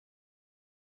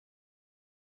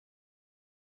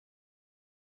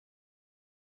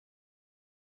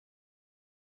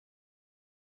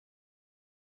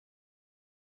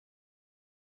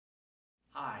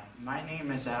Hi, my name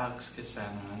is Alex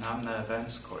Casano and I'm the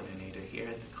events coordinator here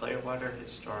at the Clearwater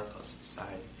Historical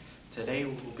Society. Today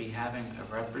we will be having a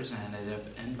representative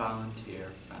and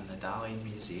volunteer from the Dalí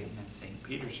Museum in St.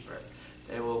 Petersburg.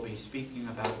 They will be speaking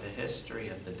about the history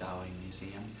of the Dalí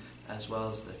Museum as well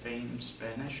as the famed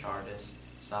Spanish artist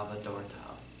Salvador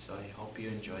Dalí. So I hope you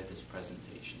enjoy this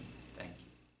presentation. Thank you.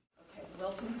 Okay,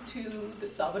 welcome to the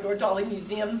Salvador Dalí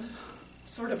Museum,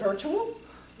 sort of virtual.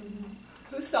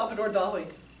 Who's Salvador Dalí?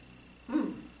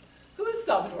 Who is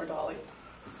Salvador Dalí?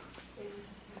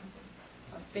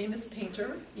 A famous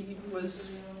painter. He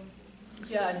was,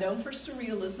 known for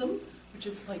surrealism, which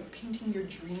is like painting your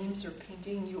dreams or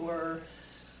painting your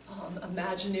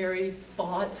imaginary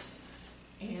thoughts.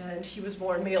 And he was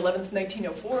born May 11th,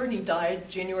 1904, and he died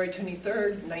January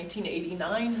 23rd,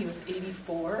 1989. He was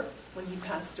 84 when he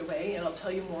passed away, and I'll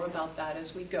tell you more about that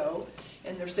as we go.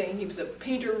 And they're saying he was a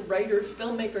painter, writer,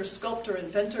 filmmaker, sculptor,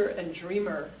 inventor, and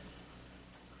dreamer.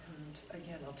 And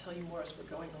again, I'll tell you more as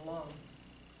we're going along.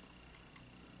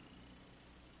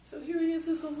 So here he is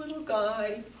as a little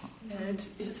guy, and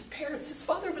his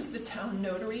father was the town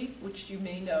notary, which you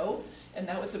may know, and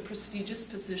that was a prestigious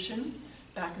position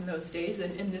back in those days,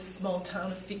 and in this small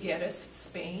town of Figueres,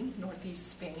 Spain,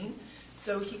 northeast Spain.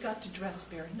 So he got to dress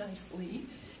very nicely,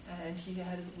 and he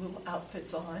had his little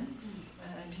outfits on,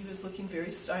 and he was looking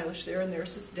very stylish there, and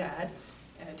there's his dad.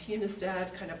 And he and his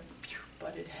dad kind of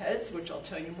butted heads, which I'll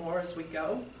tell you more as we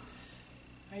go.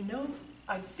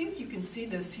 I think you can see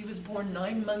this. He was born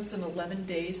 9 months and 11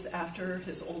 days after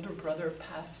his older brother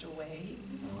passed away.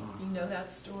 You know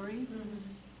that story?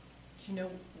 Do you know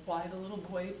why the little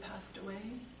boy passed away?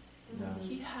 No.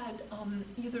 He had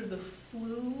either the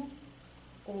flu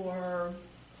or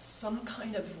some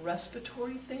kind of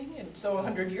respiratory thing, and so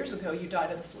 100 years ago you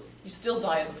died of the flu. You still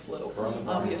die of the flu,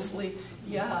 obviously.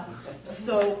 Yeah.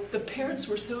 So the parents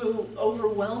were so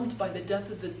overwhelmed by the death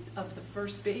of the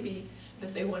first baby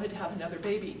that they wanted to have another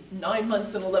baby 9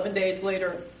 months and 11 days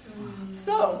later.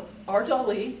 So our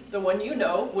Dalí, the one you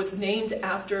know, was named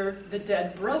after the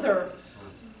dead brother.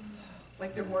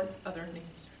 Like there weren't other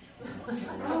names.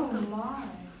 Oh my.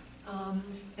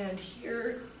 And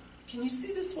here, can you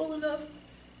see this well enough?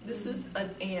 This is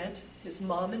an aunt, his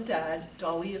mom and dad.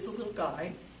 Dalí is a little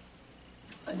guy.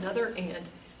 Another aunt,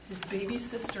 his baby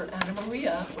sister, Anna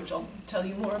Maria, which I'll tell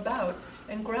you more about,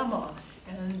 and grandma.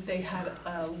 And they had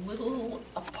a little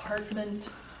apartment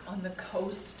on the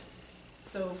coast.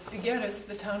 So Figueres,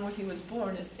 the town where he was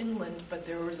born, is inland, but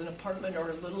there was an apartment or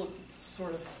a little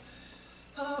sort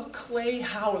of clay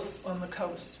house on the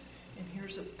coast. And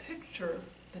here's a picture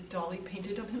that Dalí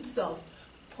painted of himself,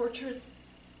 portrait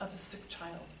of a sick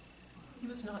child. He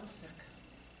was not sick,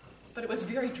 but it was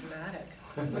very dramatic.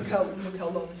 Look how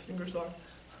long his fingers are.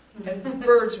 And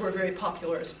birds were very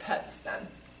popular as pets then.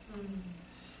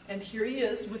 And here he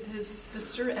is with his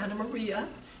sister Anna Maria,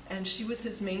 and she was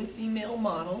his main female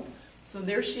model. So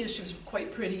there she is. She was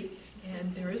quite pretty,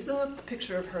 and there is a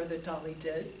picture of her that Dalí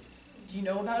did. Do you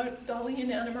know about Dalí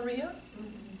and Anna Maria?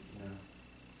 No.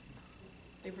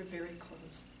 They were very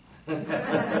close.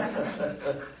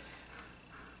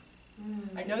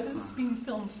 I know this is being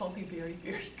filmed, so I'll be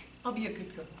I'll be a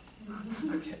good girl.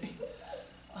 Okay.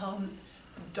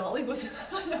 Dalí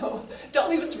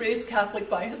was raised Catholic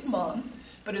by his mom,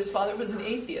 but his father was an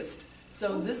atheist.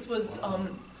 So this was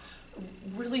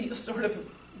really sort of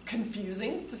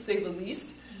confusing, to say the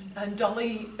least. And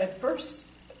Dalí, at first,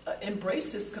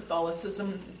 embraced his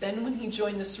Catholicism. Then when he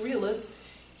joined the Surrealists,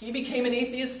 he became an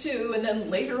atheist too, and then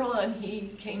later on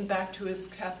he came back to his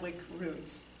Catholic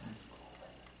roots.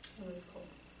 Really cool.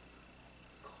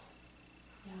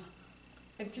 Yeah.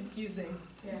 And confusing.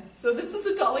 Yeah. So this is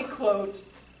a Dalí quote.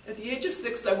 At the age of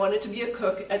 6, I wanted to be a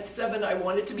cook. At 7, I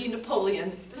wanted to be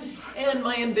Napoleon. And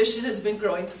my ambition has been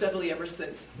growing steadily ever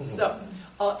since. So,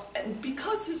 and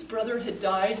because his brother had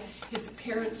died, his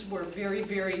parents were very,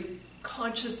 very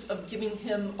conscious of giving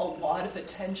him a lot of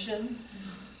attention.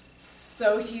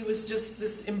 So he was just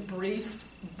this embraced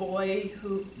boy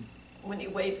who, when he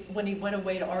went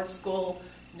away to art school,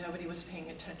 nobody was paying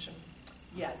attention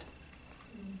yet.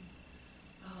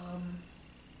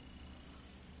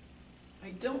 I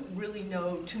don't really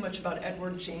know too much about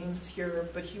Edward James here,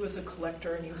 but he was a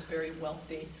collector and he was very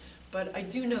wealthy. But I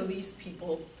do know these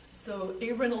people. So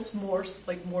A. Reynolds Morse,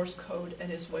 like Morse code,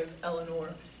 and his wife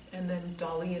Eleanor, and then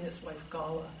Dalí and his wife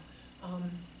Gala.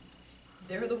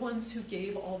 They're the ones who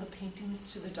gave all the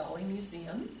paintings to the Dalí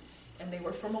Museum, and they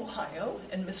were from Ohio,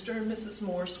 and Mr. and Mrs.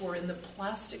 Morse were in the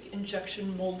plastic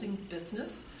injection molding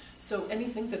business. So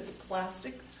anything that's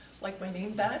plastic, like my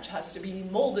name badge, has to be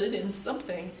molded in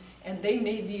something, and they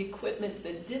made the equipment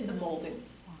that did the molding.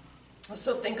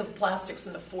 So think of plastics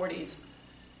in the 40s.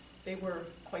 They were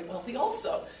quite wealthy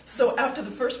also. So after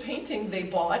the first painting they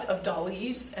bought of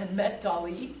Dalí's and met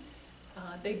Dalí,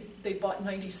 they bought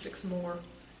 96 more.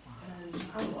 And,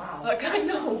 Oh, wow. like, I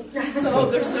know. So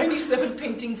there's 97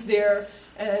 paintings there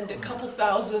and a couple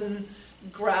thousand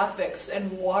graphics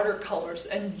and watercolors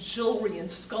and jewelry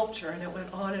and sculpture, and it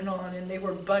went on, and they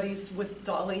were buddies with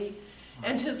Dalí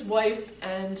and his wife,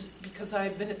 and because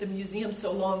I've been at the museum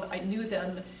so long, I knew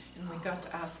them, and we got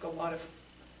to ask a lot of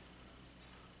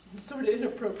sort of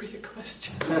inappropriate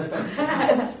questions.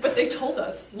 But they told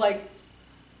us, like,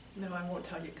 no, I won't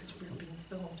tell you because we're being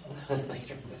filmed. I'll tell you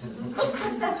later.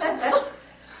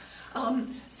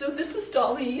 So this is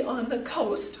Dalí on the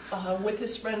coast with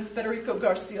his friend Federico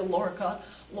Garcia Lorca.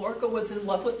 Lorca was in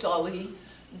love with Dalí.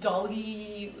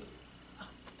 Dalí,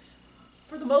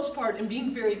 for the most part, and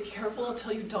being very careful, I'll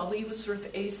tell you, Dalí was sort of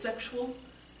asexual.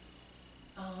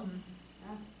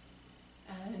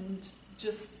 And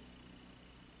just,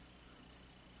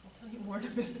 I'll tell you more in a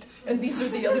minute. And these are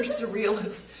the other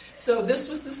surrealists. So this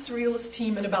was the surrealist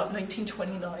team in about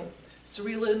 1929.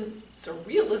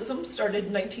 Surrealism started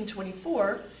in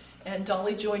 1924, and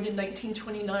Dalí joined in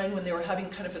 1929 when they were having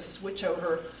kind of a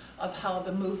switchover of how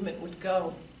the movement would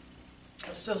go.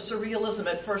 So surrealism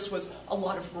at first was a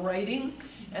lot of writing,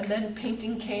 and then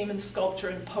painting came, and sculpture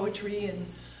and poetry, and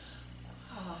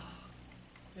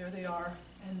there they are.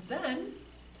 And then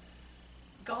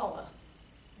Gala.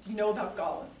 Do you know about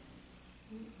Gala?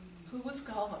 Who was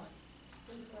Gala?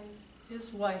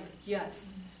 His wife, yes.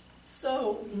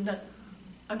 So,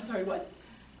 I'm sorry, what?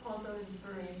 Also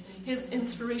inspiration. His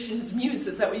inspiration, his muse,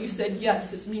 is that what you said?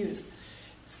 Yes, his muse.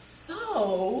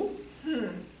 So,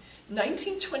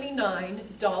 1929,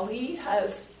 Dalí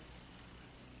has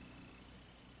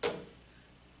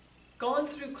gone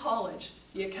through college,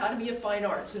 the Academy of Fine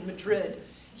Arts in Madrid.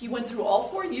 He went through all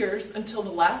 4 years until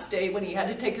the last day when he had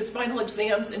to take his final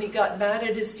exams, and he got mad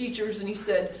at his teachers and he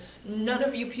said, "None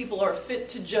of you people are fit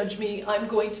to judge me. I'm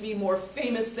going to be more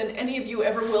famous than any of you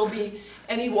ever will be."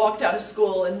 And he walked out of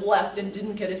school and left and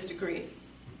didn't get his degree.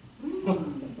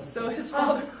 So his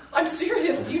father, I'm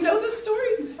serious, do you know this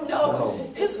story?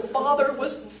 No. His father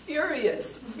was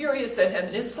furious at him.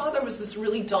 And his father was this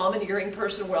really domineering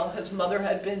person, while his mother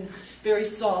had been very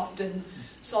soft and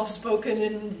soft-spoken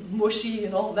and mushy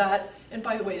and all that. And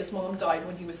by the way, his mom died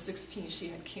when he was 16. She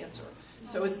had cancer.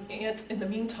 So his aunt, in the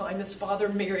meantime, his father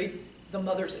married the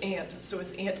mother's aunt. So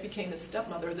his aunt became his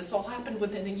stepmother. This all happened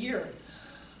within a year.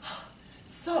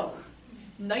 So,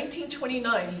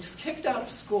 1929, he's kicked out of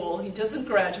school. He doesn't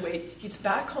graduate. He's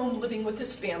back home living with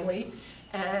his family.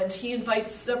 And he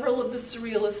invites several of the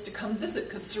surrealists to come visit,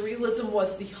 because surrealism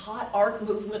was the hot art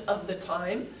movement of the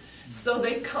time. So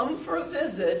they come for a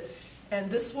visit. And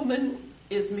this woman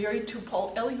is married to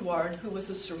Paul Eluard, who was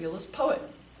a surrealist poet.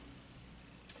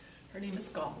 Her name is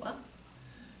Gala.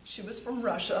 She was from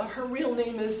Russia. Her real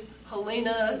name is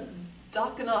Helena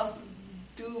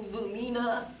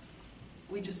Dakhanov-Duvulina.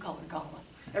 We just call her Gala.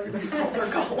 Everybody called her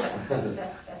Gala.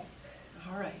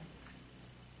 All right.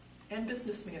 And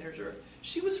business manager.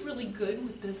 She was really good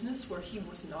with business where he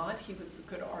was not. He was the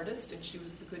good artist and she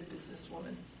was the good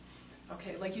businesswoman.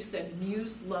 Okay, like you said,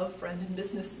 muse, love, friend, and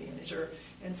business manager.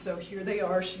 And so here they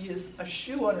are. She is a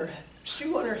shoe on her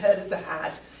head is a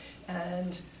hat.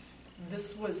 And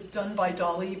this was done by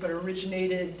Dalí, but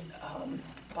originated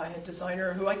by a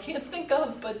designer who I can't think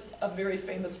of, but a very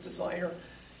famous designer.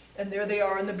 And there they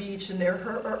are on the beach, and there are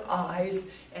her eyes,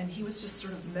 and he was just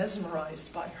sort of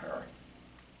mesmerized by her.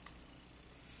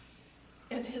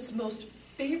 And his most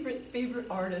favorite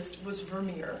artist was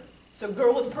Vermeer. So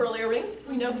Girl with Pearl Earring,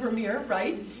 we know Vermeer,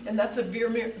 right? And that's a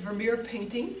Vermeer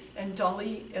painting, and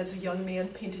Dalí, as a young man,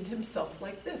 painted himself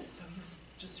like this. So he was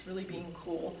just really being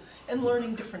cool and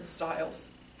learning different styles.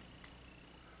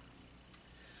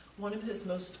 One of his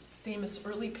most famous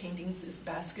early paintings is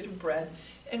Basket of Bread.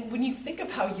 And when you think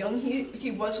of how young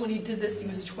he was when he did this, he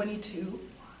was 22.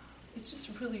 It's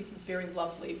just really very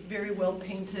lovely, very well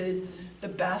painted. The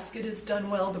basket is done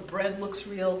well, the bread looks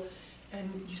real,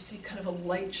 and you see kind of a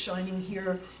light shining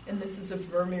here. And this is a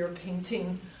Vermeer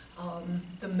painting,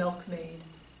 The Milkmaid.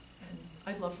 And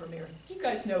I love Vermeer. You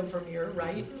guys know Vermeer,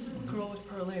 right? Girl with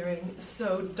Pearl Earring.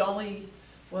 So Dalí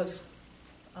was,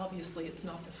 obviously it's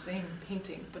not the same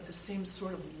painting, but the same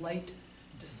sort of light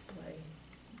display.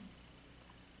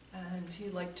 And he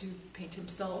liked to paint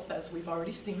himself, as we've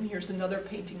already seen. Here's another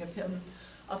painting of him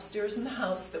upstairs in the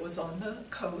house that was on the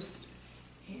coast,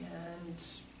 and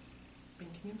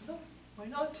painting himself. Why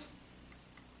not?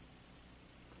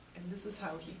 And this is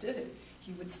how he did it.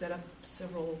 He would set up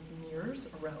several mirrors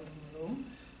around the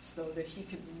room so that he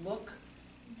could look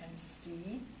and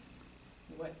see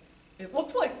what it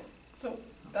looked like. So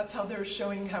that's how they're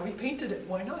showing how he painted it.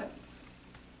 Why not?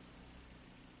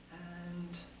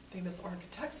 And famous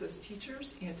architects as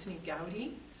teachers, Antoni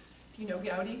Gaudi. Do you know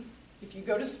Gaudi? If you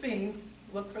go to Spain,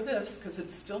 look for this, because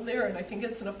it's still there, and I think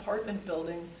it's an apartment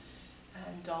building.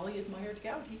 And Dalí admired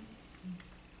Gaudi.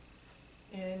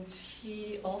 And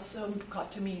he also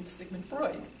got to meet Sigmund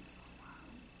Freud.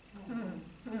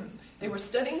 They were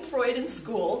studying Freud in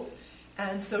school,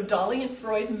 and so Dalí and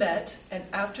Freud met, and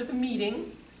after the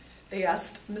meeting, they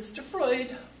asked Mr.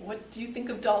 Freud, what do you think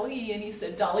of Dalí? And he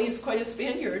said, Dalí is quite a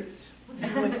Spaniard.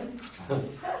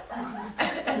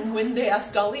 And when they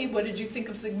asked Dalí, what did you think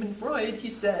of Sigmund Freud? He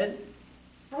said,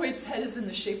 Freud's head is in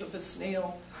the shape of a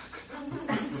snail.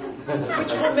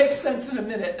 Which will make sense in a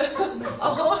minute.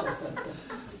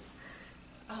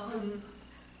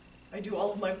 I do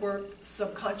all of my work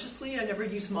subconsciously. I never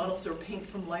use models or paint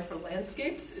from life or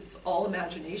landscapes. It's all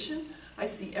imagination. I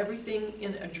see everything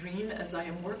in a dream as I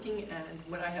am working, and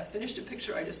when I have finished a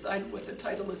picture, I decide what the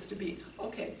title is to be.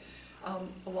 Okay,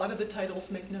 a lot of the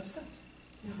titles make no sense.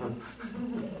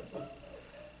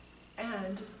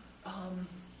 And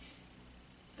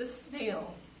this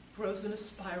snail grows in a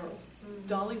spiral.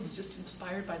 Dalí was just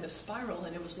inspired by the spiral,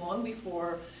 and it was long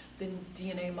before the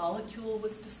DNA molecule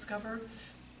was discovered,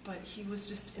 but he was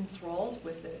just enthralled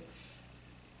with it.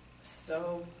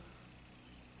 So,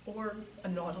 or a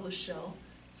nautilus shell.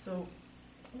 So,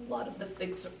 a lot of the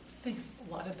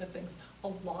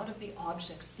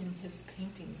objects in his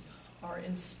paintings are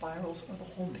in spirals, or the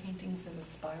whole painting's in a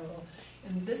spiral.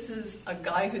 And this is a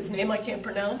guy whose name I can't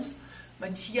pronounce,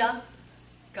 Mattia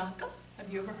Gacca.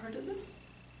 Have you ever heard of this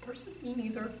person? Me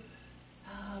neither.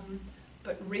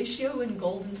 But ratio in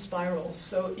golden spirals.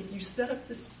 So if you set up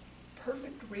this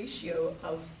perfect ratio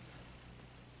of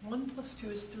 1 plus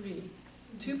 2 is 3,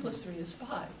 2 plus 3 is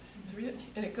 5, 3,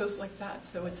 and it goes like that.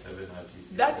 So it's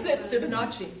Fibonacci. That's it,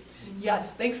 Fibonacci.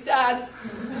 Yes, thanks, Dad.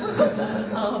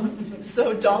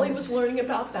 So Dalí was learning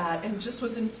about that and just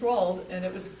was enthralled, and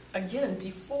it was, again,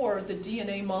 before the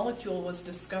DNA molecule was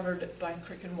discovered by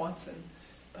Crick and Watson.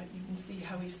 But you can see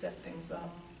how he set things up.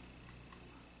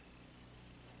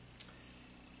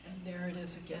 And there it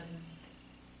is again.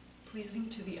 Pleasing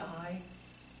to the eye,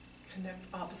 connect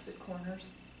opposite corners.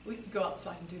 We could go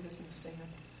outside and do this in the sand.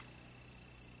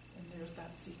 And there's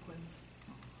that sequence.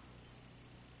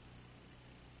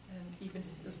 And even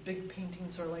his big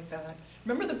paintings are like that.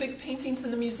 Remember the big paintings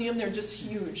in the museum? They're just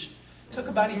huge. Took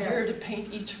about a year to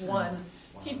paint each one.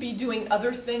 He'd be doing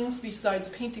other things besides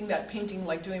painting that painting,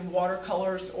 like doing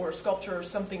watercolors or sculpture or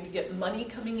something to get money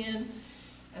coming in,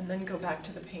 and then go back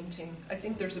to the painting. I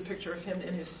think there's a picture of him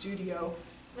in his studio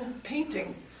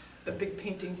painting the big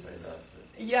paintings.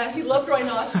 Yeah, he loved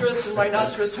rhinoceros and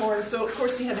rhinoceros horns, so of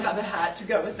course he had to have a hat to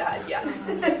go with that, yes.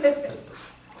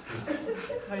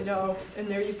 I know, and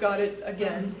there you've got it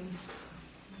again.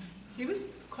 He was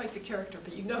quite the character,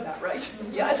 but you know that, right?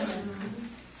 Yes.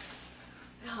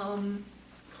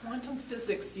 Quantum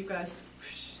physics, you guys.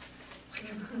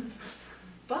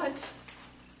 But,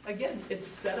 again, it's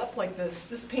set up like this.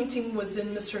 This painting was in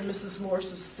Mr. and Mrs.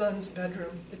 Morse's son's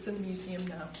bedroom. It's in the museum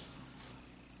now.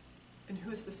 And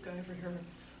who is this guy over here?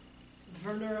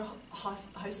 Werner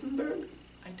Heisenberg?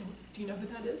 Do you know who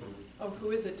that is? Oh,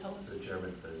 who is it? Tell us. The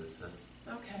German physicist.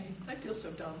 Okay, I feel so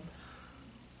dumb.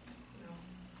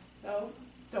 No?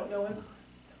 Don't know him?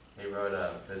 He wrote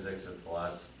Physics and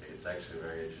Philosophy. It's actually a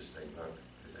very interesting book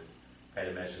because it kind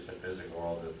of meshes the physical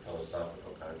world with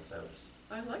philosophical concepts.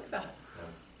 I like that. Yeah.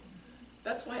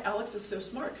 That's why Alex is so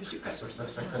smart, because you guys are so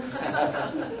smart.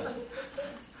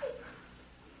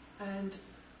 And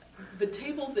the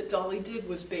table that Dalí did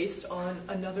was based on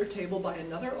another table by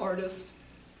another artist.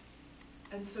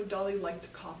 And so Dalí liked to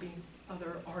copy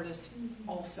other artists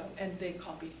also, and they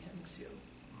copied him too.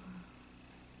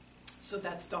 So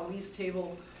that's Dalí's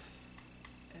table,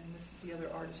 and this is the other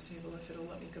artist table, if it'll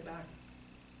let me go back.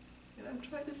 And I'm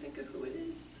trying to think of who it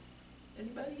is.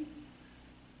 Anybody?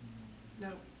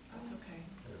 No, that's okay.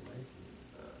 It might be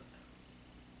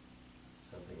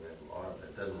something Renoir, but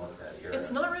it doesn't look that era.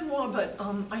 It's not Renoir, but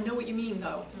I know what you mean,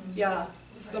 though. Yeah,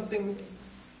 something.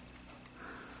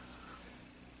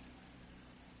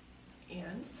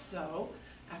 And so,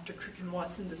 after Crick and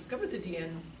Watson discovered the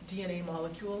DNA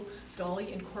molecule,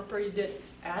 Dalí incorporated it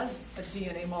as a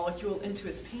DNA molecule into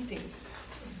his paintings.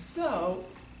 So,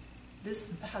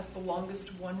 this has the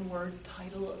longest one-word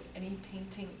title of any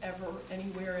painting ever,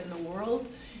 anywhere in the world,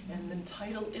 and the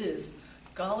title is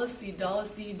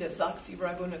Galicidalicy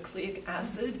desoxyribonucleic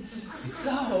acid.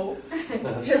 So,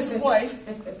 his wife,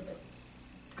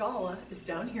 Gala, is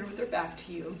down here with her back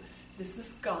to you. This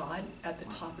is God at the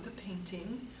top of the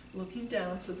painting. looking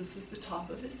down, so this is the top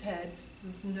of his head,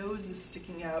 his nose is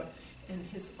sticking out, and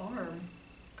his arm,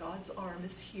 God's arm,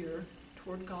 is here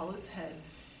toward Gala's head.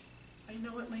 I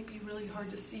know it might be really hard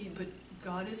to see, but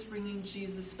God is bringing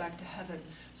Jesus back to heaven.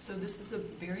 So this is a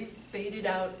very faded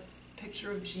out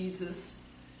picture of Jesus,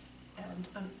 and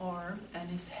an arm, and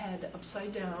his head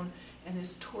upside down, and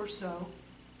his torso.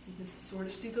 You can sort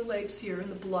of see the legs here and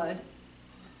the blood.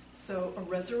 So a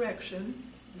resurrection.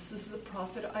 This is the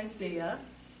prophet Isaiah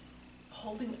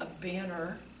holding a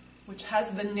banner which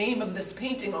has the name of this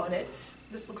painting on it.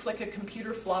 This looks like a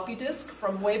computer floppy disk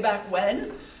from way back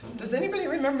when. Does anybody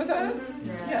remember that?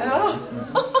 Yeah.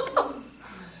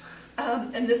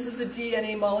 And this is a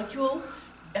DNA molecule.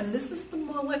 And this is the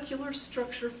molecular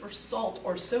structure for salt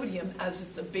or sodium, as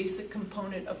it's a basic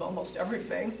component of almost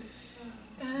everything.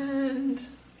 And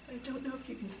I don't know if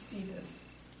you can see this.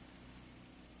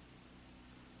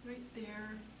 Right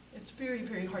there. It's very,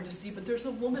 very hard to see, but there's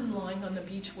a woman lying on the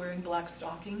beach wearing black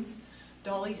stockings.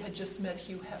 Dolly had just met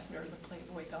Hugh Hefner, the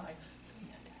Playboy guy, so he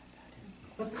had to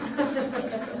have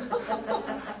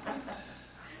that in.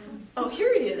 Oh,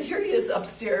 here he is. Here he is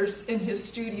upstairs in his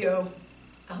studio,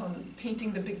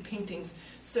 painting the big paintings.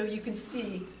 So you can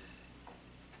see,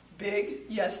 big,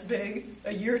 yes, big,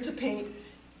 a year to paint,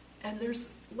 and there's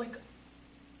like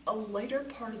a lighter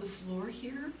part of the floor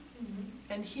here.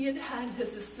 And he had had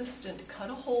his assistant cut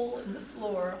a hole in the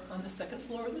floor on the second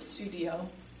floor of the studio.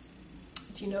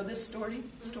 Do you know this story?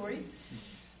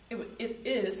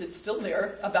 It's still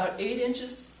there, about 8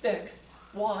 inches thick,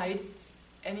 wide,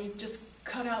 and he just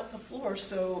cut out the floor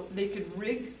so they could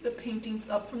rig the paintings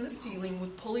up from the ceiling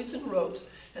with pulleys and ropes,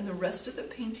 and the rest of the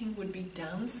painting would be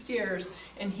downstairs,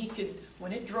 and he could,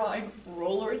 when it dried,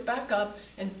 roller it back up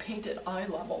and paint it eye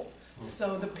level.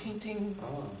 So the painting...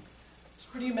 It's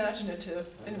pretty imaginative,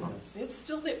 and it's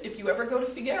still there. If you ever go to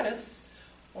Figueres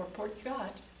or Port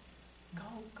Gat, go.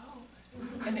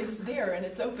 And it's there, and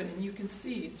it's open, and you can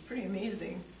see. It's pretty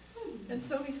amazing. And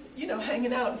so he's,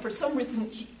 hanging out. And for some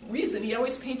reason, he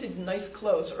always painted in nice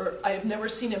clothes, or I have never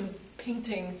seen him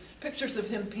painting, pictures of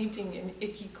him painting in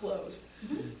icky clothes.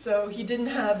 So he didn't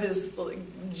have his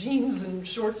jeans and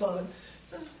shorts on.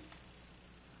 So,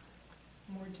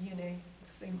 more DNA,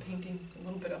 same painting, a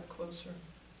little bit up closer.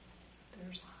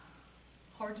 There's,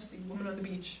 hard to see, woman on the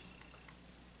beach.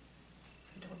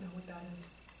 I don't know what that is.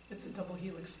 It's a double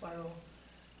helix spiral.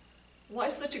 Why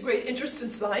such a great interest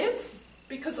in science?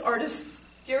 Because artists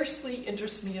scarcely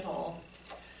interest me at all.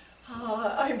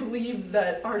 I believe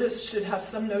that artists should have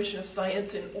some notion of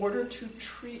science in order to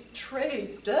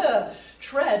tread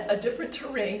a different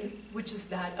terrain, which is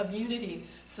that of unity.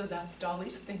 So that's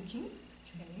Dalí's thinking.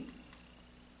 Okay.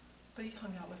 But he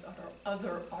hung out with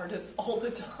other artists all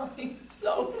the time.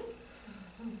 So,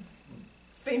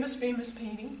 famous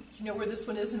painting. You know where this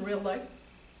one is in real life?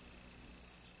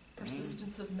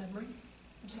 Persistence of Memory.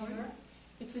 I'm sorry?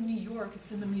 It's in New York.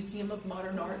 It's in the Museum of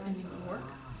Modern Art in New York.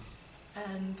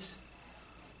 And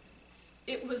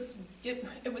it was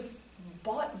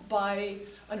bought by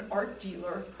an art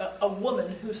dealer, a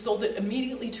woman who sold it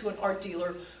immediately to an art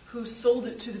dealer who sold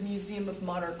it to the Museum of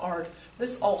Modern Art.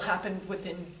 This all happened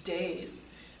within days.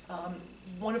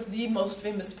 One of the most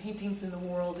famous paintings in the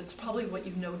world. It's probably what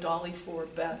you know Dalí for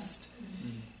best.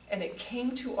 And it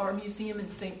came to our museum in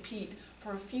St. Pete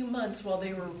for a few months while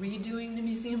they were redoing the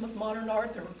Museum of Modern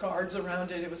Art. There were guards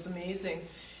around it. It was amazing.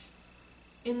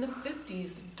 In the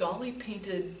 50s, Dalí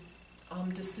painted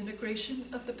disintegration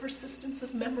of the persistence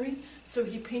of memory. So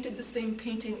he painted the same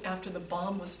painting after the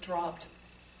bomb was dropped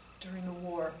during the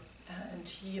war. And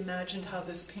he imagined how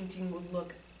this painting would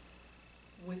look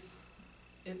with,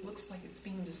 it looks like it's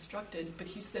being destructed, but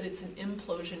he said it's an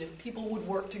implosion. If people would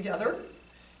work together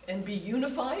and be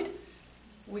unified,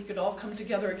 we could all come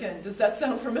together again. Does that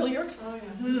sound familiar? Oh,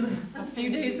 yeah. A few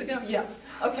days ago? Yes.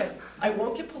 Okay, I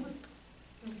won't get political.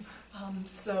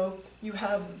 So you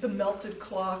have the melted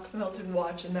clock, the melted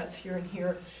watch, and that's here and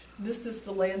here. This is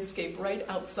the landscape right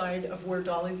outside of where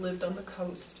Dalí lived on the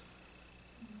coast.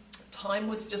 Time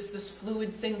was just this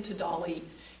fluid thing to Dalí.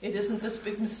 It isn't this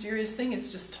big mysterious thing, it's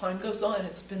just time goes on.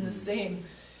 It's been the same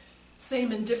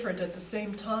and different at the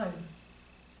same time.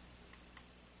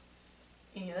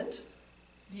 And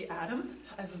the atom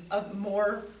has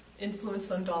more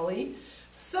influence on Dalí.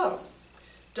 So,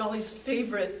 Dalí's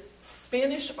favorite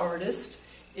Spanish artist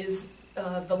is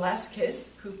Velázquez,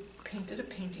 who painted a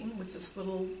painting with this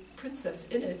little princess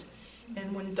in it.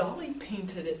 And when Dalí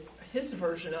painted it, his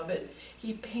version of it,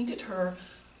 he painted her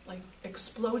like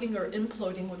exploding or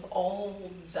imploding with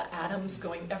all the atoms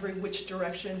going every which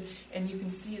direction, and you can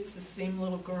see it's the same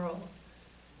little girl.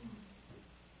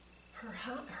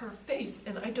 Her face,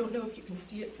 and I don't know if you can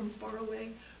see it from far away,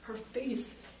 her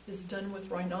face is done with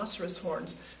rhinoceros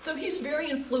horns. So he's very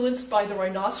influenced by the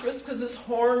rhinoceros because his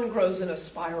horn grows in a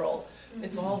spiral.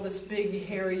 It's all this big,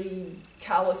 hairy,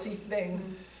 callousy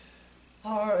thing.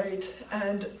 All right,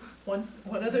 and one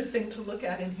other thing to look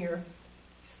at in here.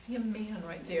 You see a man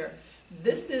right there.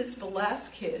 This is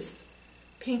Velázquez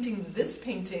painting this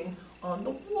painting on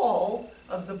the wall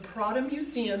of the Prada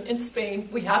Museum in Spain.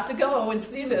 We have to go and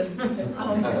see this.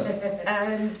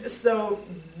 And so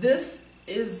this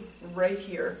is right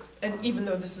here. And even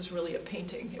though this is really a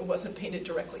painting, it wasn't painted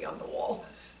directly on the wall.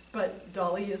 But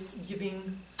Dalí is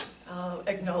giving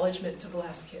acknowledgement to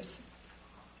Velázquez.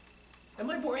 Am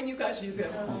I boring you guys? Are you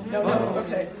good? No,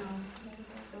 okay.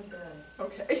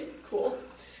 Okay, cool.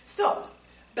 So,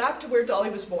 back to where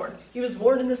Dalí was born. He was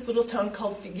born in this little town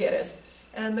called Figueres.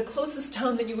 And the closest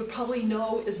town that you would probably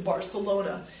know is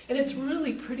Barcelona. And it's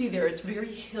really pretty there. It's very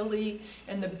hilly,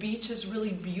 and the beach is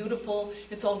really beautiful.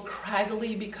 It's all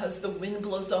craggly because the wind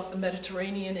blows off the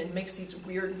Mediterranean and makes these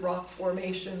weird rock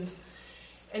formations.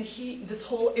 And this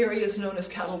whole area is known as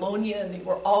Catalonia, and they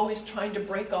were always trying to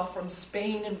break off from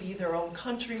Spain and be their own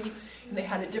country. And they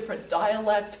had a different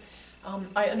dialect.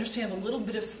 I understand a little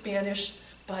bit of Spanish,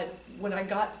 but when I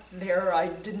got there, I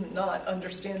did not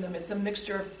understand them. It's a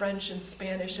mixture of French and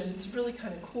Spanish, and it's really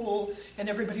kind of cool, and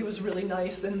everybody was really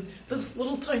nice. And this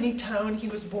little tiny town he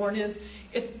was born in,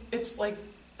 it's like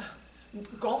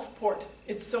Gulfport.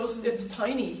 It's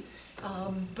tiny,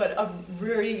 but a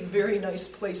very, very nice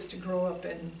place to grow up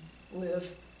and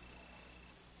live.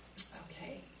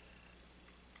 Okay.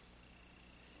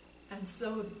 And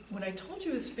so when I told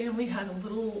you his family had a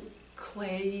little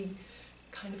clay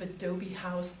kind of adobe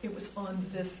house, it was on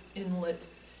this inlet.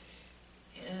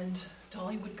 And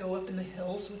Dalí would go up in the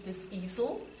hills with this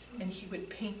easel, and he would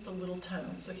paint the little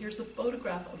town. So here's a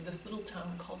photograph of this little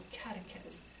town called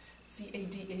Cadaqués,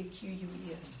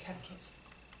 Cadaqués, Cadaqués.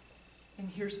 And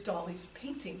here's Dalí's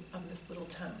painting of this little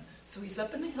town. So he's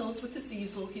up in the hills with this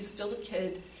easel, he's still a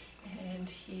kid, and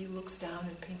he looks down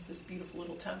and paints this beautiful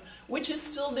little town, which is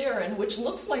still there and which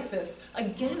looks like this.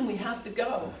 Again, we have to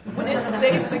go when it's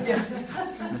safe again.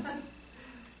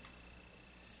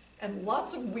 And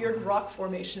lots of weird rock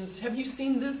formations. Have you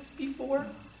seen this before?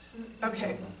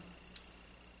 Okay.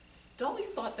 Dalí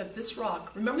thought that this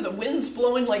rock, remember the wind's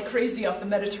blowing like crazy off the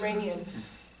Mediterranean,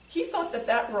 he thought that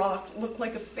that rock looked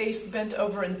like a face bent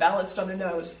over and balanced on a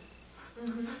nose.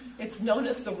 It's known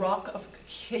as the rock of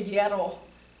Callero.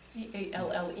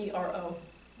 Callero.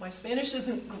 My Spanish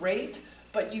isn't great,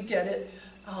 but you get it.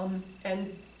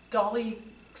 And Dalí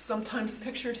sometimes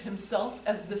pictured himself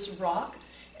as this rock,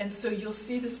 and so you'll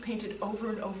see this painted over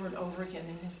and over and over again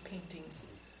in his paintings.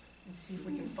 Let's see if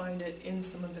we can find it in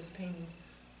some of his paintings.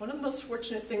 One of the most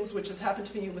fortunate things which has happened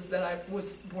to me was that I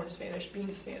was born Spanish,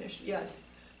 being Spanish, yes.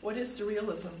 What is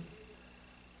surrealism?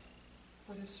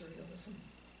 What is surrealism?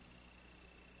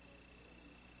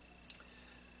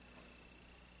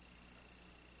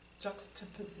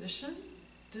 Juxtaposition,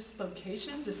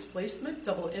 dislocation, displacement,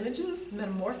 double images,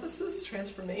 metamorphosis,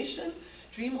 transformation,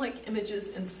 dreamlike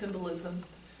images, and symbolism.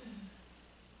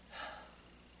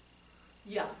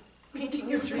 Yeah, painting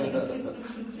your dreams.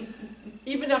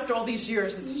 Even after all these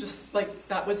years, it's just like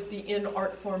that was the in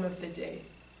art form of the day.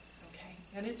 Okay,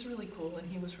 and it's really cool, and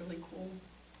he was really cool.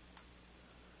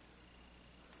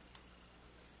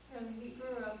 And he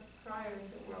grew up prior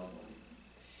to World War.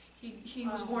 He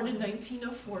was born in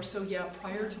 1904, so yeah,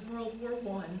 prior to World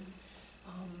War I.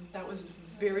 That was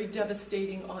very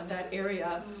devastating on that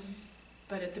area.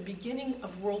 But at the beginning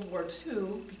of World War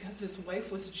II, because his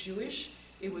wife was Jewish,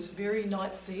 it was very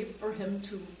not safe for him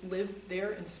to live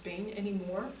there in Spain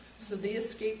anymore. So they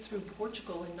escaped through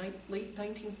Portugal in late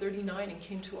 1939 and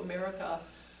came to America,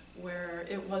 where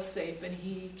it was safe. And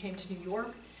he came to New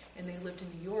York, and they lived in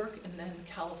New York and then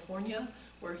California,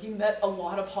 where he met a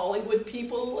lot of Hollywood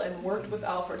people and worked with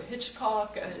Alfred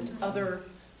Hitchcock and other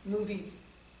movie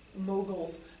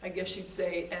moguls, I guess you'd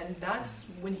say. And that's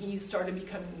when he started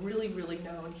becoming really, really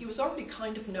known. He was already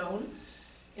kind of known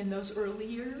in those early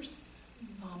years.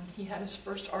 He had his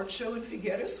first art show in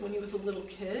Figueres when he was a little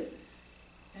kid.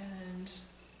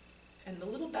 And the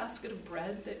little basket of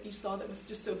bread that you saw that was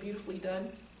just so beautifully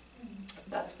done,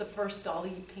 that's the first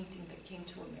Dalí painting that came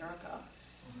to America.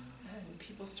 And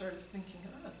people started thinking,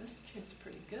 this kid's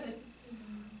pretty good.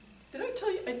 Did I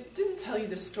tell you? I didn't tell you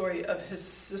the story of his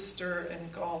sister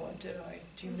and Gala, did I?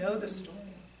 Do you know the story?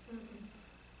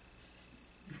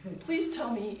 Please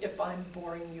tell me if I'm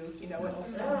boring you. You know it.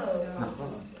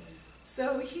 No.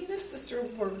 So he and his sister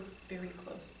were very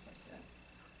close, as I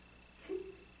said.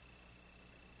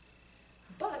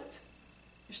 But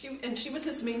she was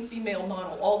his main female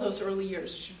model all those early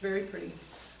years. She's very pretty.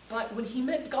 But when he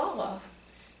met Gala,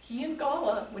 he and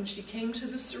Gala, when she came to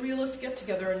the Surrealist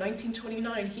get-together in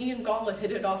 1929, he and Gala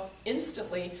hit it off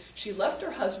instantly. She left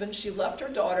her husband, she left her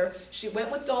daughter, she went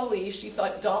with Dalí. She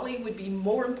thought Dalí would be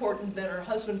more important than her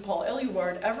husband, Paul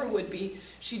Éluard, ever would be.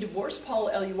 She divorced Paul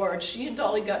Éluard. She and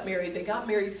Dalí got married. They got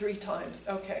married 3 times.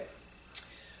 Okay.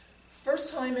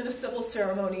 First time in a civil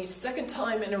ceremony, second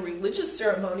time in a religious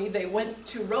ceremony. They went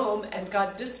to Rome and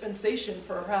got dispensation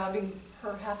for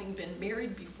her having been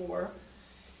married before.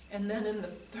 And then in the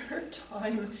third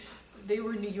time, they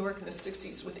were in New York in the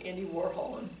 60s with Andy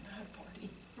Warhol and had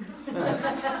a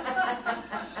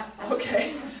party.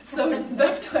 Okay, so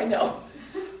back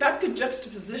to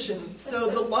juxtaposition. So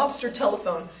the lobster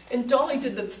telephone. And Dalí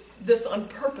did this on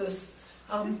purpose.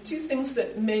 2 things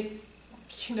that make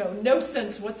no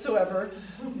sense whatsoever.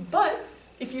 But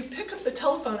if you pick up the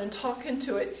telephone and talk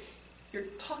into it, you're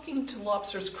talking to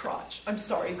lobster's crotch. I'm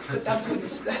sorry, but that's what he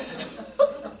said.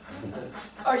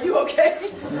 Are you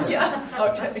okay? Yeah?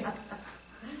 Okay.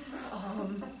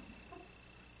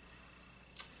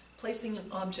 Placing an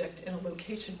object in a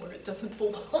location where it doesn't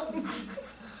belong.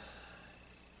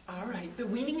 All right, The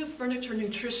Weaning of Furniture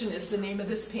Nutrition is the name of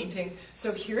this painting.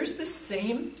 So here's the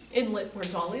same inlet where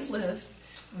Dalí lived.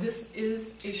 This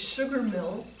is a sugar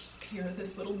mill here,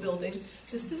 this little building.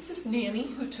 This is his nanny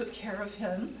who took care of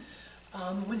him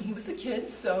when he was a kid.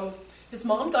 So his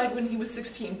mom died when he was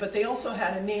 16, but they also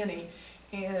had a nanny.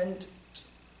 And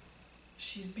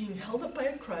she's being held up by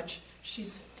a crutch.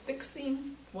 She's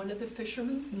fixing one of the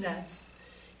fisherman's nets.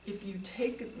 If you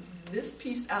take this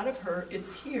piece out of her,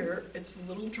 it's here, it's a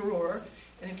little drawer.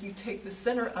 And if you take the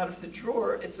center out of the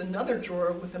drawer, it's another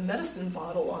drawer with a medicine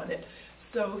bottle on it.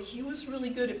 So he was really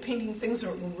good at painting things that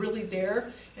were really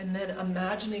there and then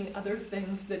imagining other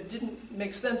things that didn't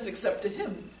make sense except to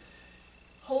him.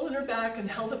 Hole in her back and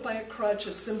held up by a crutch,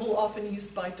 a symbol often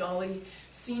used by Dalí.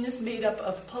 Scene is made up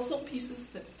of puzzle pieces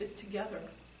that fit together.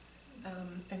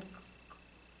 And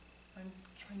I'm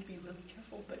trying to be really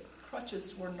careful, but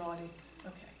crutches were naughty.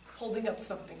 Okay, holding up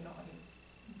something naughty.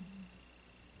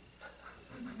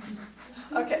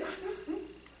 Okay,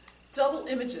 double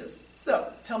images.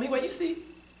 So, tell me what you see.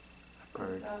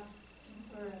 Bird.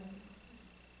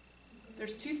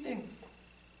 There's 2 things.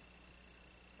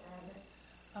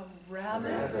 A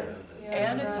Rabbit. rabbit. Yeah,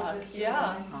 And a rabbit. duck,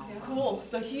 yeah. Cool.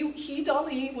 So he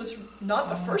Dalí was not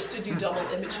the first to do double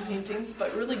image paintings,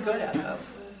 but really good at them.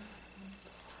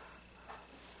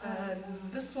 And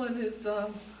this one is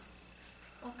all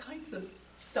kinds of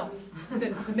stuff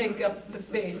that make up the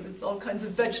face. It's all kinds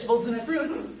of vegetables and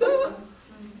fruits.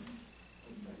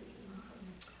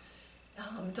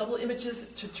 Double images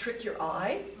to trick your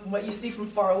eye. What you see from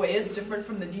far away is different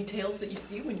from the details that you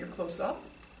see when you're close up.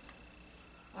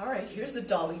 All right, here's the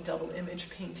Dalí double image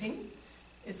painting.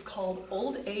 It's called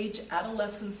Old Age,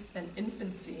 Adolescence, and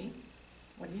Infancy.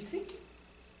 What do you see?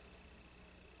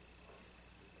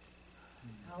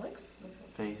 Alex?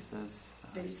 Faces.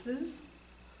 Faces.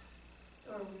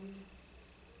 Doorways.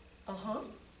 Uh-huh.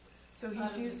 So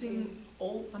he's using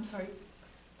old, I'm sorry.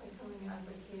 Like coming out of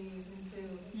a cave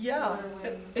into Yeah,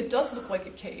 doorway. it does look like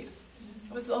a cave.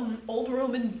 It was old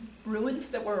Roman ruins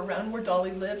that were around where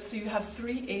Dalí lived. So you have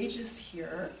 3 ages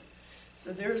here.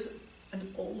 So there's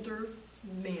an older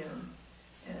man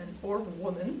or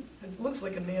woman. It looks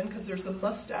like a man because there's a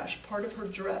mustache, part of her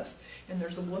dress, and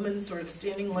there's a woman sort of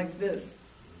standing like this.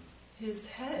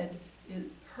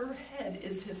 Her head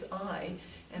is his eye,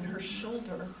 and her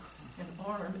shoulder and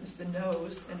arm is the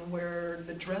nose, and where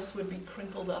the dress would be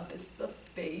crinkled up is the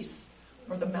face,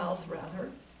 or the mouth rather.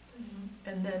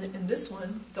 And then in this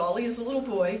one, Dalí is a little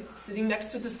boy sitting next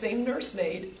to the same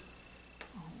nursemaid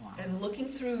and looking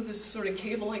through this sort of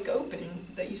cave-like opening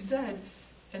that you said,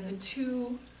 and the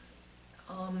 2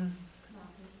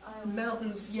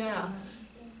 mountains, yeah,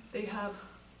 they have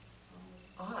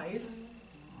eyes,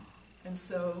 and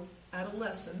so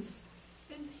adolescence.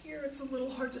 And here it's a little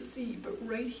hard to see, but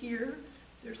right here,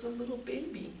 there's a little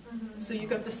baby. So you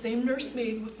got the same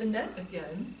nursemaid with the net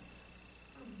again.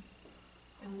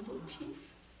 And little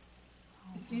teeth.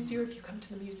 It's easier if you come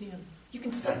to the museum. You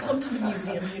can still come to the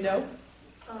museum, you know.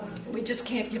 We just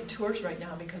can't give tours right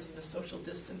now because of the social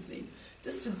distancing.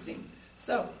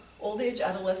 So, old age,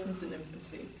 adolescence, and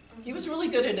infancy. He was really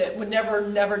good at it, would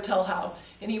never tell how.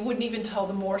 And he wouldn't even tell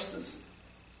the Morses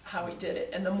how he did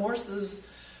it. And the Morses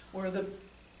were the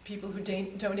people who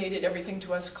donated everything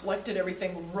to us, collected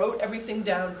everything, wrote everything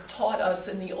down, taught us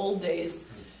in the old days,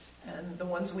 and the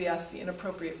ones we asked the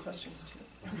inappropriate questions to.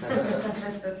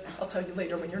 I'll tell you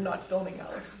later when you're not filming,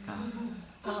 Alex.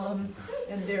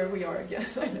 And there we are again,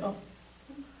 I know.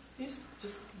 He's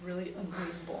just really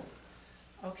unbelievable.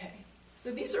 Okay, So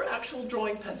these are actual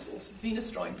drawing pencils, Venus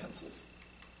drawing pencils.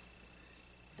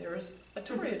 There's a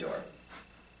toreador.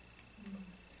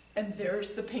 And there's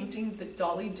the painting that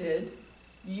Dalí did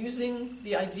using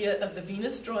the idea of the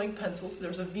Venus drawing pencils.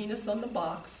 There's a Venus on the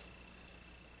box.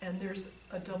 And there's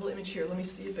a double image here. Let me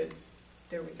see if it,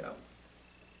 there we go.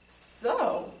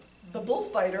 So, the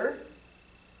bullfighter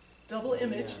double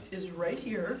image is right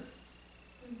here.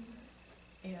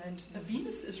 And the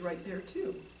Venus is right there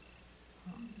too.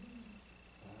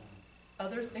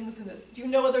 Other things in this. Do you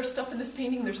know other stuff in this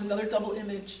painting? There's another double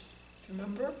image. Do you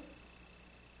remember?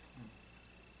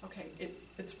 Okay,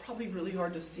 it's probably really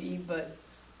hard to see, but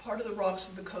part of the rocks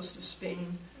of the coast of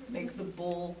Spain make the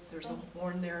bull. There's a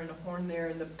horn there and a horn there,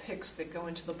 and the picks that go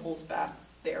into the bull's back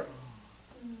there.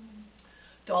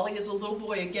 Dalí is a little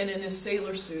boy, again in his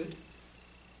sailor suit.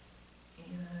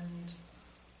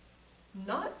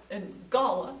 And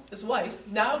Gala, his wife,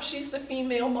 now she's the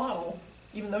female model,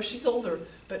 even though she's older,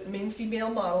 but main female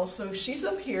model. So she's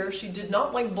up here. She did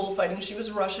not like bullfighting. She was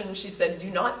Russian. She said, do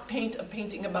not paint a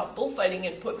painting about bullfighting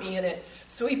and put me in it.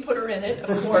 So he put her in it,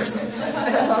 of course.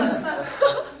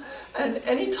 And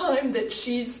anytime that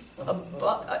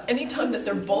anytime that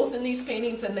they're both in these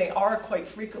paintings, and they are quite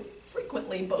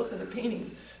frequently both in the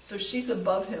paintings, so she's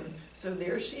above him. So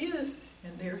there she is,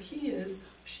 and there he is.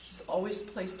 She's always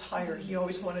placed higher. He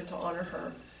always wanted to honor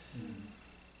her.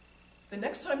 The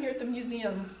next time you're at the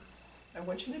museum, I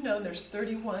want you to know there's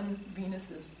 31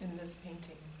 Venuses in this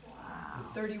painting. Wow.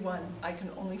 31. I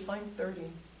can only find 30.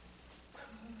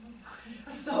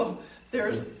 So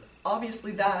there's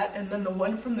obviously that, and then the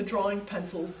one from the drawing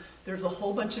pencils. There's a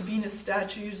whole bunch of Venus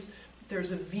statues.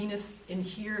 There's a Venus in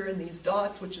here in these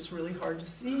dots, which is really hard to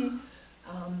see.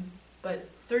 But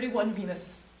 31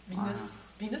 Venuses,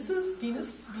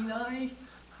 Veni,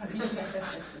 how do you say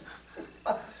it?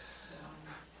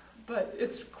 But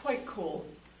it's quite cool.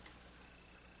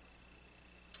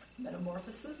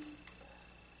 Metamorphosis.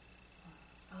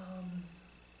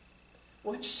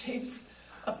 What shapes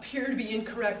appear to be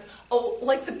incorrect? Oh,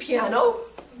 like the piano.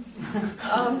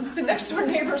 The next door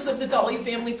neighbors of the Dalí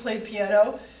family played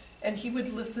piano, and he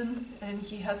would listen, and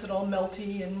he has it all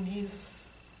melty, and he's...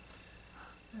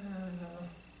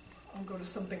 I'll go to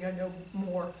something I know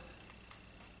more.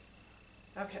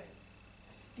 Okay.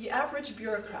 The average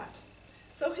bureaucrat.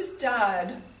 So his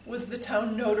dad was the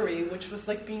town notary, which was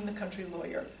like being the country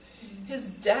lawyer. His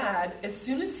dad, as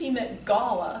soon as he met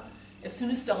Gala, as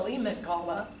soon as Dalí met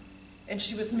Gala, and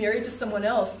she was married to someone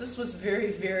else, this was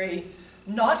very, very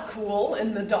not cool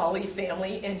in the Dalí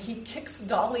family, and he kicks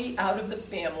Dalí out of the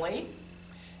family,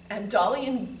 and Dalí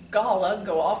and Gala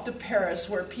go off to Paris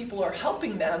where people are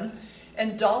helping them,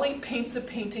 and Dalí paints a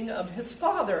painting of his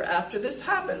father after this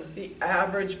happens, the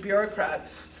average bureaucrat.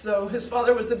 So his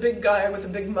father was the big guy with a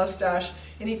big mustache,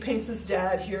 and he paints his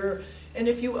dad here. And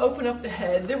if you open up the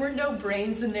head, there were no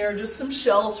brains in there, just some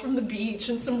shells from the beach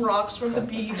and some rocks from the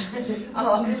beach.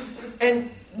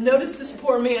 And notice this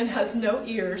poor man has no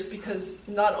ears, because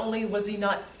not only was he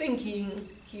not thinking,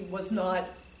 he was not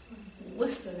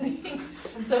listening.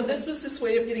 So this was his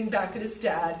way of getting back at his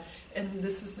dad. And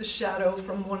this is the shadow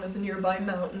from one of the nearby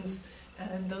mountains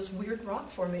and those weird rock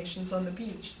formations on the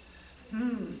beach.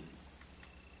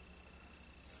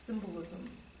 Symbolism.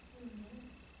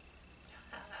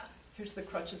 Here's the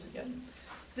crutches again.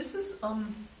 This is,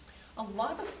 a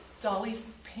lot of Dalí's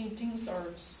paintings are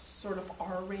sort of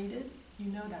R-rated. You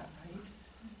know that, right?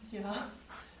 Yeah.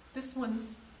 This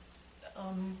one's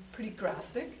pretty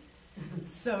graphic.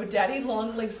 So Daddy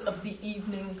Longlegs of the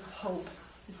Evening Hope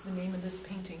is the name of this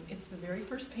painting. It's the very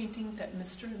first painting that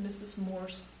Mr. and Mrs.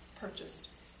 Morse purchased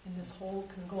in this whole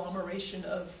conglomeration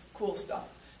of cool stuff.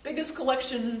 Biggest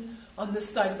collection on this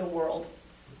side of the world.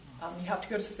 You have to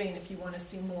go to Spain if you want to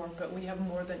see more, but we have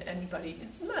more than anybody.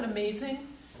 Isn't that amazing?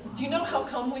 Do you know how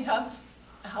come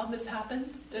how this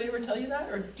happened? Did I ever tell you that,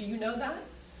 or do you know that?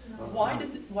 No. Why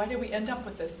did we end up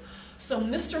with this? So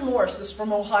Mr. Morse is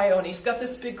from Ohio, and he's got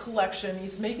this big collection.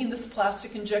 He's making this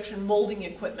plastic injection molding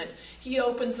equipment. He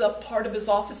opens up part of his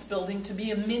office building to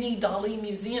be a mini Dalí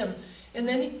museum. And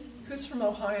then who's from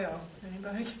Ohio?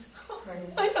 Anybody?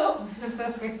 I know.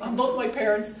 Both my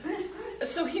parents.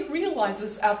 So he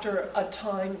realizes after a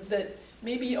time that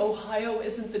maybe Ohio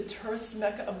isn't the tourist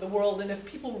mecca of the world, and if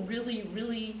people really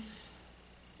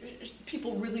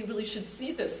should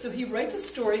see this. So he writes a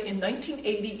story in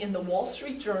 1980 in the Wall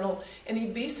Street Journal, and he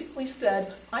basically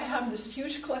said, I have this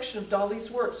huge collection of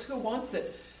Dalí's works. Who wants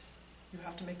it? You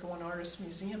have to make a one artist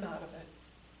museum out of it.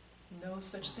 No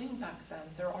such thing back then.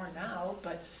 There are now,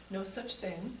 but no such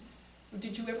thing.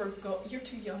 Did you ever go? You're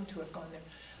too young to have gone there.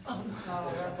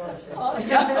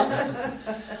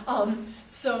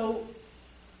 So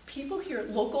people here,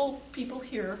 local people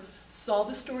here, saw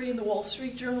the story in the Wall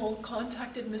Street Journal,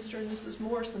 contacted Mr. and Mrs.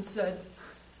 Morse and said,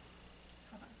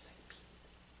 how about St. Pete?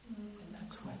 And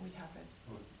that's why we have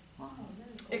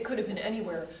it. It could have been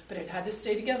anywhere, but it had to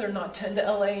stay together, not 10 to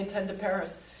LA and 10 to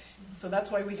Paris. So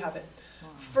that's why we have it.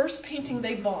 First painting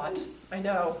they bought, I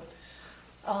know,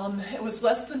 it was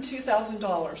less than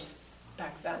 $2,000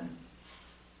 back then.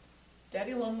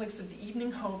 Daddy Longlegs of the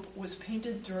Evening Hope was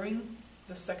painted during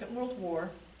the Second World War.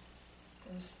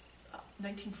 It was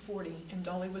 1940, and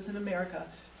Dalí was in America.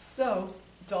 So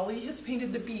Dalí has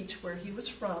painted the beach where he was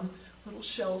from, little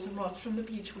shells and rocks from the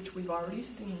beach, which we've already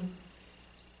seen.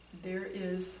 There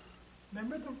is,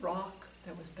 remember the rock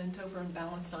that was bent over and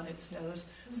balanced on its nose?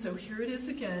 So here it is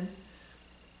again.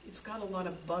 It's got a lot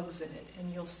of bugs in it,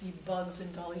 and you'll see bugs in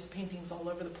Dalí's paintings all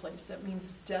over the place. That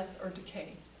means death or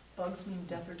decay. Bugs mean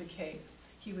death or decay.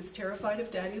 He was terrified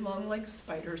of daddy long-legged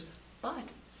spiders,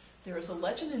 but there is a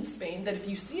legend in Spain that if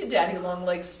you see a daddy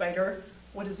long-legged spider,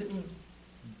 what does it mean?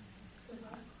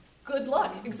 Good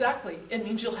luck, exactly. It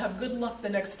means you'll have good luck the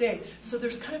next day. So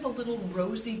there's kind of a little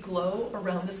rosy glow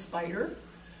around the spider.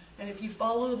 And if you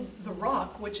follow the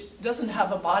rock, which doesn't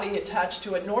have a body attached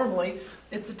to it normally,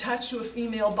 it's attached to a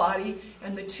female body,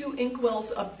 and the two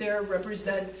inkwells up there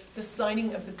represent the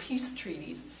signing of the peace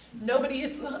treaties. Nobody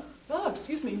had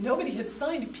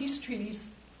signed peace treaties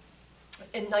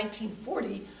in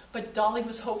 1940, but Dalí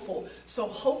was hopeful. So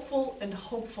hopeful and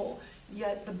hopeful,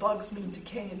 yet the bugs mean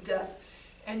decay and death.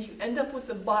 And you end up with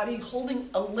the body holding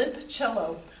a limp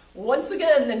cello. Once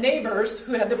again, the neighbors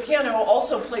who had the piano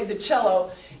also played the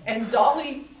cello. And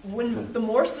Dalí, when the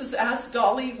Morses asked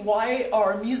Dalí why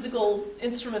our musical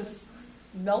instruments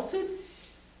melted,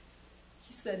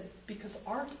 he said, because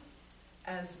art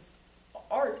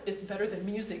is better than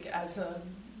music.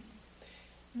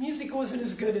 Music wasn't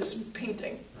as good as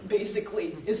painting,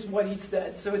 basically, is what he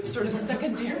said. So it's sort of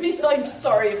secondary. I'm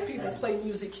sorry if people play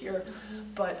music here,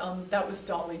 but that was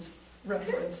Dalí's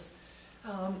reference.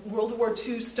 World War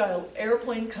II style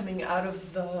airplane coming out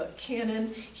of the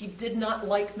cannon. He did not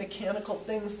like mechanical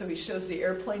things, so he shows the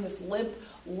airplane as limp.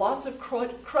 Lots of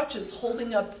crutches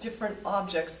holding up different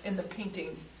objects in the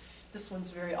paintings. This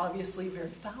one's very obviously very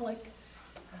phallic,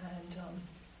 and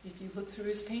if you look through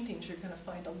his paintings, you're going to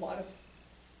find a lot of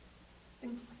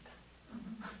things like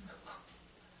that.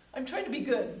 I'm trying to be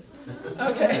good.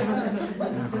 Okay.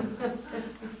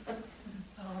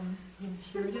 And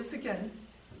here it is again.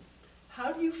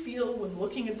 How do you feel when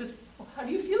looking at this? How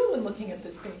do you feel when looking at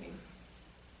this painting?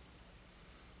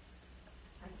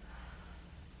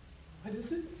 What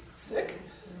is it? Sick?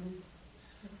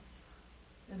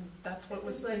 And that's what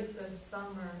was It's like the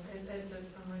summer. It just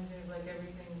reminds me of like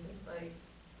everything just like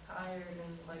tired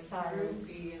and like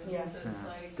droopy and just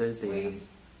like waste,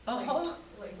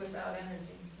 like without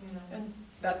energy, you know. And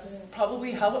that's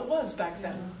probably how it was back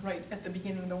then, right at the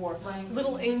beginning of the war.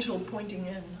 Little angel pointing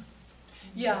in.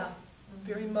 Yeah,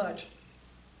 very much.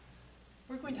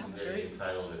 We're going to have a very...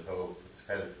 entitled at Hope. It's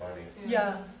kind of funny.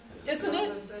 Yeah, isn't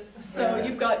it? So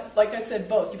you've got, like I said,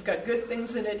 both. You've got good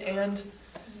things in it and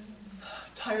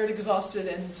tired, exhausted,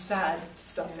 and sad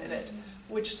stuff in it,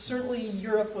 which certainly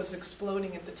Europe was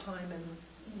exploding at the time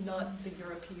and not the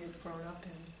Europe he had grown up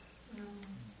in.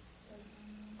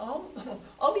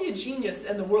 I'll be a genius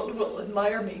and the world will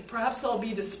admire me. Perhaps I'll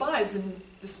be despised and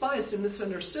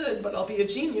misunderstood, but I'll be a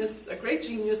genius, a great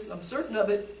genius, I'm certain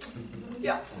of it.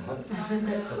 Yeah.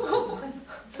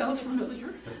 Sounds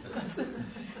familiar.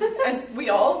 And we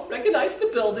all recognize the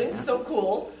building, so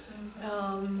cool.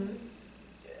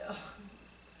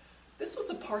 This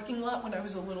was a parking lot when I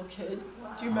was a little kid.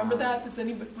 Do you remember that?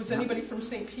 Was anybody from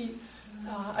St. Pete?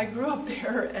 I grew up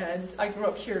there, and I grew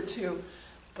up here too.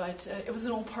 But it was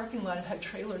an old parking lot. It had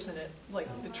trailers in it, like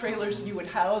the trailers you would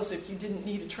house if you didn't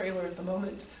need a trailer at the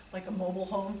moment, like a mobile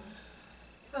home.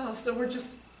 So we're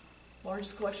just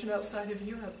largest collection outside of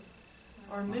Europe.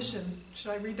 Our mission,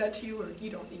 should I read that to you, or you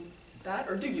don't need that,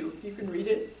 or do you? You can read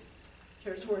it.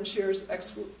 Cares for and shares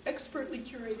expertly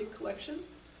curated collection,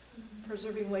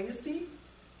 preserving legacy,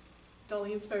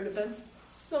 Dalí-inspired events.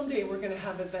 Someday we're going to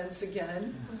have events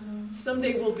again.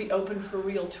 Someday we'll be open for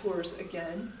real tours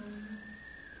again.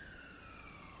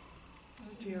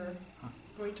 Dear,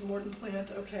 going to Morton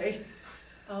Plant, okay.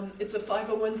 It's a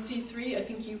 501c3, I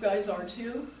think you guys are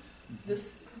too,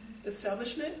 this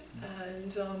establishment.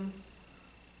 And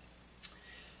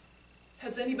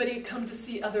has anybody come to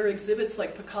see other exhibits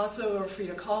like Picasso or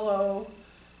Frida Kahlo?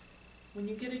 When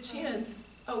you get a chance,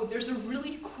 there's a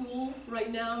really cool,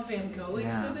 right now, Van Gogh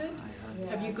exhibit. I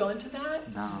Have you gone to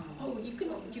that? No. Oh, you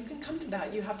can come to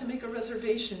that. You have to make a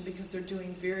reservation because they're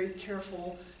doing very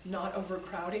careful, not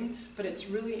overcrowding, but it's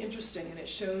really interesting, and it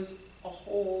shows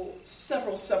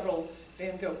several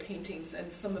Van Gogh paintings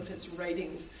and some of his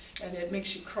writings, and it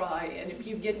makes you cry. And if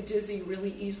you get dizzy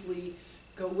really easily,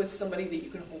 go with somebody that you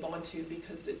can hold on to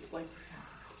because it's like,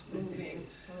 it's moving.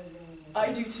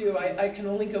 I do too. I can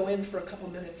only go in for a couple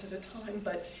minutes at a time,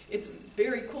 but it's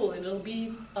very cool, and it'll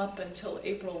be up until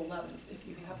April 11th if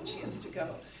you have a chance to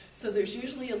go. So there's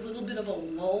usually a little bit of a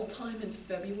lull time in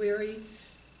February.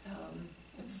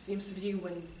 It seems to be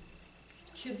when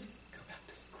kids go back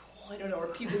to school, I don't know, or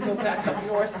people go back up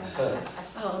north.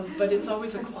 But it's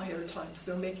always a quieter time,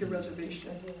 so make your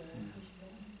reservation.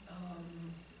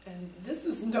 And this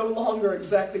is no longer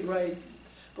exactly right.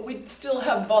 But we still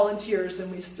have volunteers and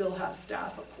we still have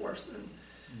staff, of course.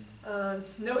 And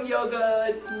no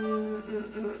yoga.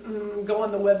 Go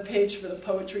on the web page for the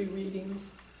poetry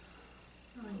readings.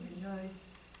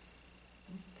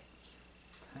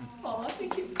 Oh,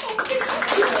 thank you. Oh, thank you.